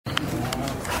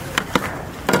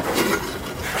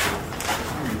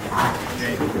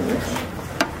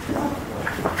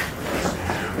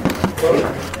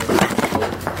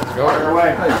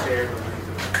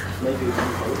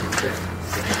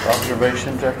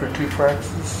improved after 2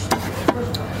 practices?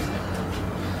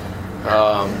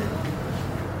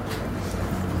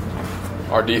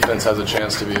 Our defense has a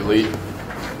chance to be elite.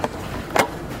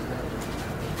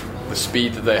 The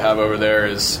speed that they have over there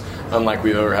is unlike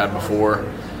we've ever had before.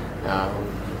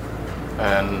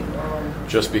 And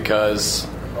just because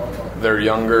they're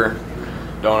younger,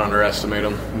 don't underestimate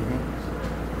them.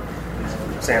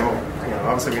 Sam,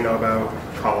 obviously we know about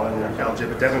Colin and LJ,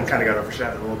 but Devin kind of got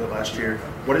overshadowed a little bit last year.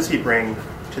 What does he bring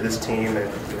to this team,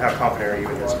 and how confident are you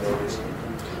in his abilities?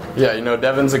 Yeah,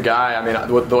 Devin's a guy. I mean,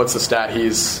 what's the stat?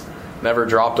 He's never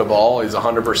dropped a ball. He's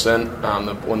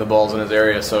 100% when the ball's in his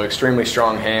area. So extremely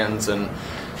strong hands, and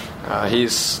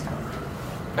his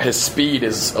speed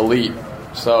is elite.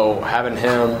 So having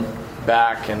him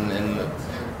back and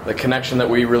the connection that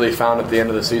we really found at the end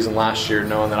of the season last year,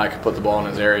 knowing that I could put the ball in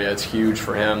his area, it's huge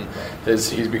for him.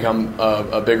 He's become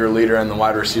a bigger leader in the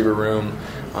wide receiver room.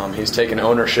 He's taken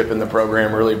ownership in the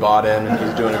program, really bought in, and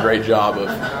he's doing a great job of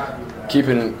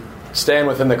staying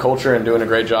within the culture and doing a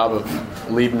great job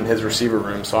of leading his receiver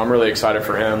room. So I'm really excited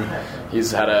for him.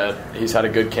 He's had a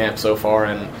good camp so far,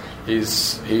 and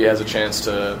he has a chance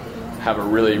to have a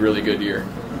really, really good year.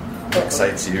 What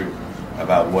excites you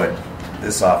about what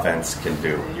this offense can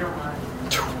do?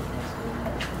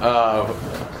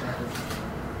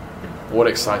 What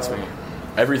excites me?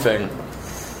 Everything.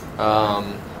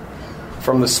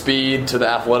 From the speed to the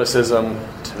athleticism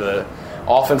to the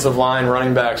offensive line,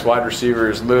 running backs, wide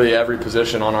receivers, literally every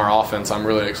position on our offense I'm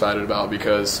really excited about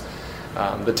because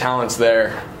the talent's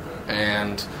there,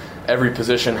 and every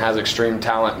position has extreme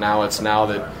talent now. It's now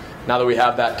that we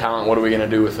have that talent, what are we going to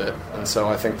do with it? And so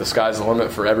I think the sky's the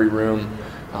limit for every room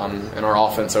in our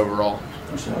offense overall.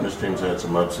 This team's had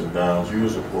some ups and downs. You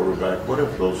as a quarterback, what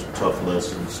have those tough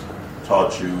lessons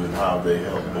taught you, and how have they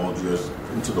helped mold you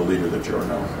into the leader that you are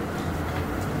now?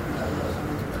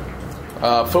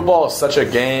 Football is such a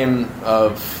game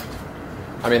of,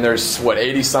 there's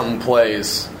 80-something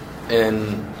plays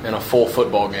in a full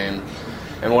football game.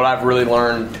 And what I've really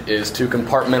learned is to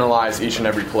compartmentalize each and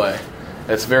every play.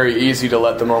 It's very easy to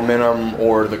let the momentum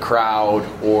or the crowd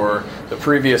or the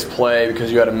previous play,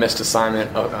 because you had a missed assignment,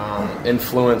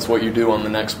 influence what you do on the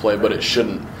next play, but it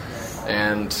shouldn't.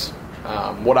 And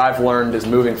what I've learned is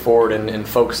moving forward and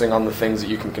focusing on the things that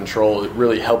you can control. It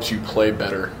really helps you play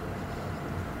better.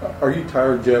 Are you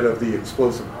tired yet of the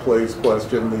explosive plays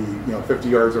question, the 50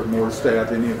 yards or more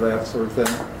stat, any of that sort of thing?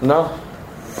 No.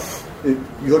 You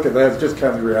look at that as just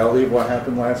kind of the reality of what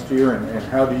happened last year, and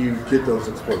how do you get those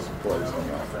explosive plays on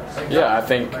the offense? Yeah, I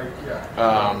think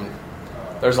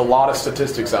there's a lot of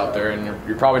statistics out there, and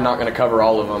you're probably not going to cover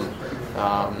all of them.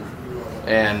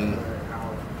 And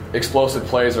explosive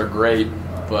plays are great,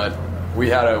 but we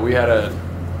had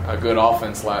a good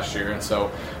offense last year, and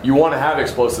so you want to have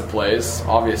explosive plays,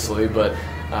 obviously, but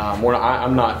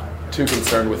I'm not too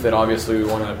concerned with it. Obviously, we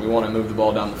want to move the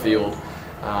ball down the field,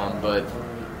 but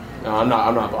no, I'm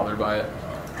not bothered by it.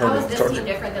 How is this team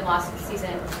different than last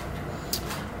season?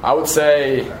 I would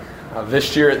say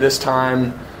this year at this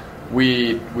time,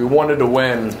 we wanted to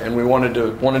win, and we wanted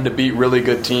to beat really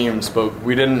good teams, but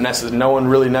we didn't. No one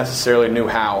really necessarily knew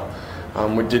how.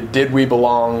 Did we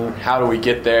belong? How do we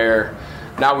get there?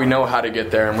 Now we know how to get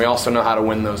there, and we also know how to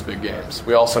win those big games.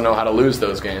 We also know how to lose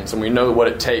those games, and we know what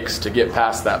it takes to get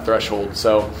past that threshold.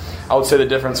 So I would say the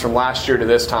difference from last year to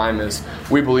this time is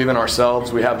we believe in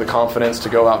ourselves, we have the confidence to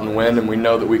go out and win, and we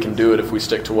know that we can do it if we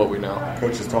stick to what we know.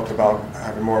 Coach has talked about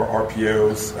having more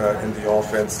RPOs in the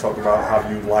offense, talk about how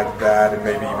you like that, and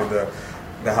maybe even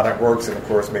the how that works, and of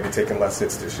course maybe taking less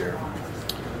hits this year.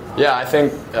 Yeah, I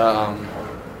think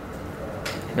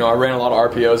I ran a lot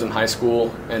of RPOs in high school,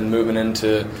 and moving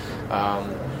into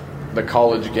the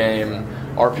college game,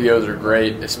 RPOs are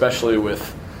great, especially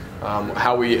with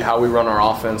how we run our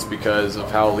offense because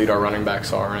of how elite our running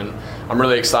backs are. And I'm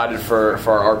really excited for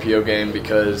our RPO game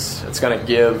because it's going to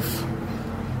give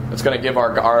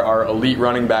our elite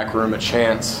running back room a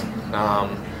chance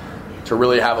to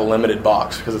really have a limited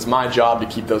box, because it's my job to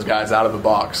keep those guys out of the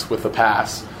box with the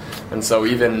pass. And so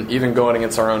even going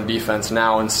against our own defense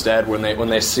now, instead, when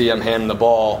they see I'm handing the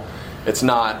ball, it's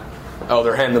not, oh,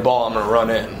 they're handing the ball, I'm going to run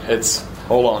in. It's,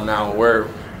 hold on now, where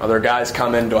are there guys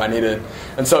coming? Do I need it?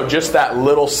 And so just that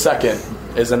little second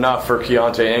is enough for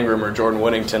Keontae Ingram or Jordan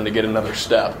Whittington to get another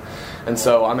step. And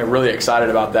so I'm really excited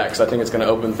about that because I think it's going to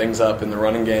open things up in the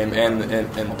running game and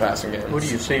in the passing game. What do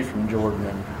you see from Jordan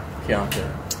and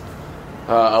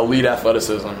Keontae? Elite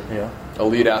athleticism. Yeah.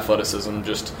 Elite athleticism.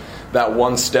 Just that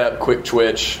one step, quick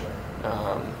twitch,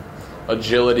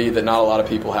 agility that not a lot of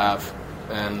people have.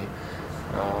 And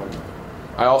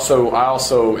I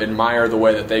also admire the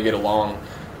way that they get along.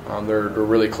 They're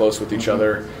really close with each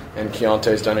other, and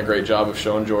Keontae's done a great job of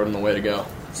showing Jordan the way to go.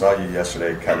 Saw you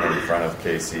yesterday cutting in front of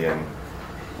Casey and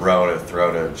row to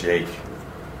throw to Jake.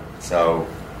 So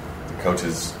the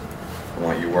coaches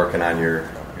want you working on your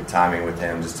timing with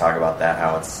him. Just talk about that,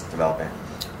 how it's developing.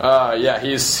 Yeah,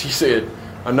 he's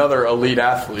another elite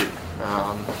athlete.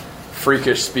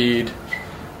 Freakish speed.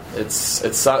 It's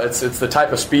the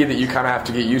type of speed that you kind of have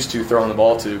to get used to throwing the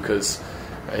ball to, because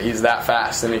he's that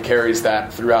fast and he carries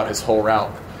that throughout his whole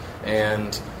route.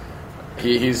 And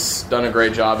he's done a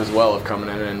great job as well of coming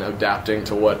in and adapting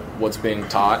to what's being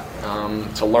taught.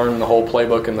 To learn the whole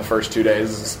playbook in the first 2 days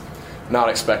is not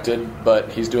expected,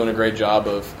 but he's doing a great job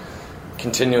of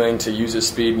continuing to use his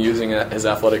speed and using his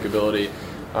athletic ability.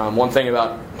 One thing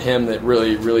about him that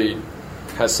really, really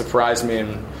has surprised me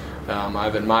and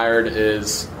I've admired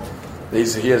is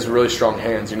he has really strong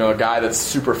hands. A guy that's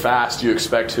super fast, you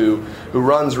expect who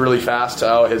runs really fast,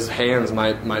 his hands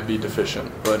might be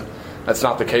deficient, but that's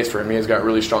not the case for him. He's got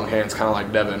really strong hands, kind of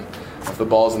like Devin. If the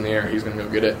ball's in the air, he's going to go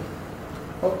get it.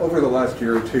 Over the last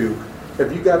year or two,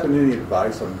 have you gotten any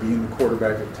advice on being the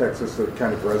quarterback at Texas that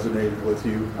kind of resonated with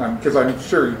you? Because I'm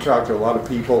sure you talk to a lot of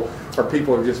people, or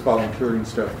people are just volunteering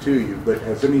stuff to you, but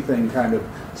has anything kind of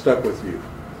stuck with you?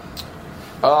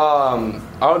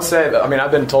 I would say that,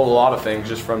 I've been told a lot of things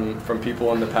just from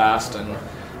people in the past and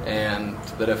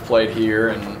that have played here,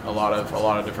 and a lot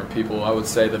of different people. I would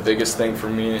say the biggest thing for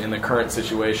me in the current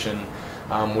situation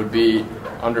would be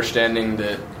understanding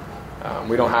that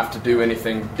we don't have to do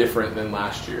anything different than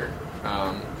last year.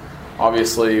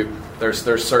 Obviously, there's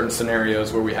certain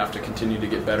scenarios where we have to continue to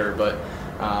get better, but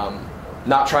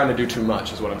not trying to do too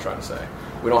much is what I'm trying to say.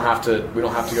 We don't have to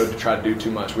go to try to do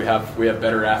too much. We have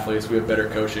better athletes, we have better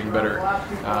coaching, better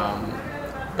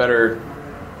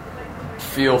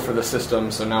feel for the system.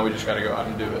 So now we just got to go out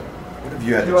and do it. What have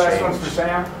you had to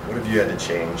change? What have you had to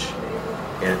change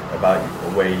about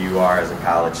the way you are as a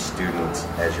college student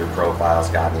as your profile's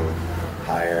gotten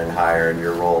higher and higher, and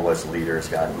your role as a leader has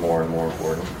gotten more and more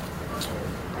important?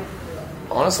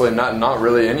 Honestly, not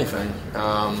really anything.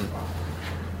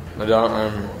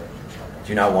 Do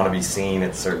you not want to be seen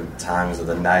at certain times of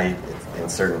the night in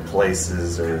certain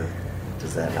places, or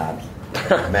does that not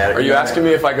matter? Are you asking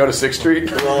me if I go to 6th Street?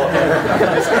 Well,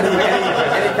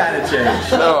 any kind of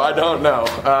change. No, I don't know.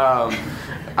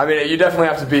 You definitely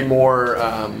have to be more.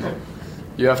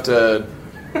 You have to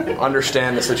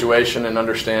understand the situation and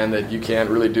understand that you can't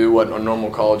really do what a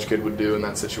normal college kid would do in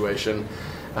that situation.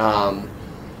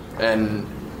 And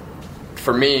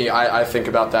for me, I think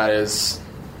about that as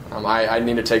I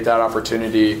need to take that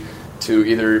opportunity to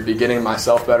either be getting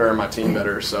myself better or my team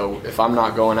better. So if I'm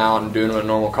not going out and doing what a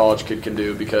normal college kid can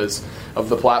do because of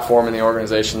the platform and the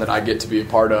organization that I get to be a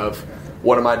part of,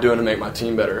 what am I doing to make my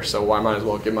team better? So I might as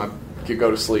well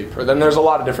go to sleep. Or then there's a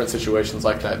lot of different situations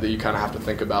like that you kind of have to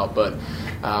think about. But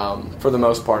for the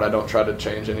most part, I don't try to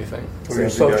change anything. Will your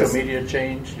social media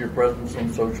change, your presence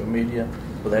on social media?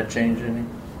 Will that change any?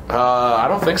 I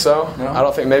don't think so. No? I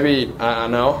don't think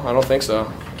no, I don't think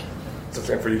so.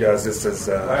 So for you guys, just as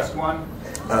last one,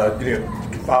 you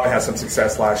finally had some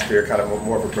success last year, kind of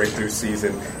more of a breakthrough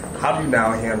season. How do you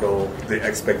now handle the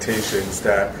expectations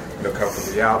that come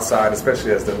from the outside,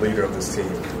 especially as the leader of this team?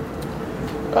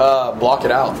 Block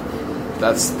it out.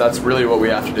 That's really what we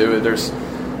have to do.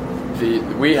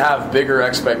 We have bigger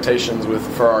expectations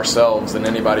for ourselves than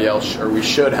anybody else, or we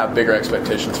should have bigger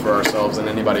expectations for ourselves than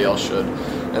anybody else should.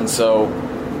 And so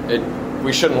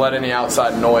we shouldn't let any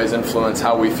outside noise influence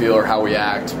how we feel or how we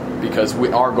act, because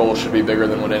our goal should be bigger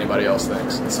than what anybody else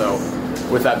thinks. And so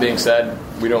with that being said,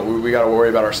 we got to worry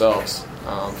about ourselves.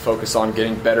 Focus on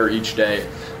getting better each day.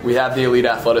 We have the elite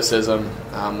athleticism.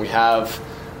 We have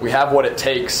what it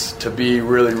takes to be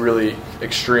really, really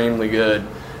extremely good.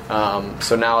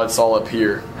 So now it's all up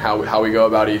here, how we go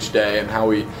about each day and how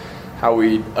we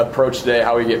approach today,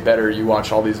 how we get better. You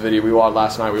watch all these videos.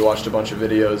 Last night we watched a bunch of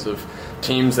videos of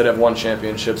teams that have won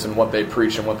championships and what they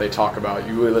preach and what they talk about.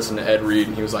 You really listen to Ed Reed,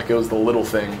 and he was like, it was the little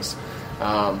things.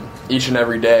 Each and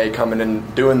every day coming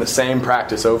and doing the same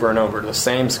practice over and over, the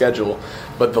same schedule,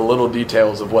 but the little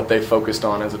details of what they focused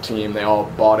on as a team, they all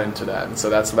bought into that. And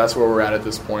so that's where we're at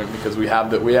this point, because we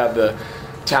have the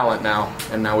talent now,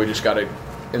 and now we just got to,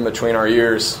 in between our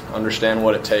ears, understand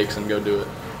what it takes and go do it.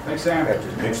 Thanks, Sam.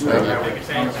 Thanks,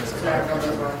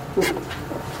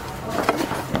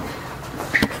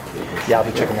 Yeah, I'll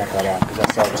be checking that out because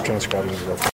I saw this transcribing.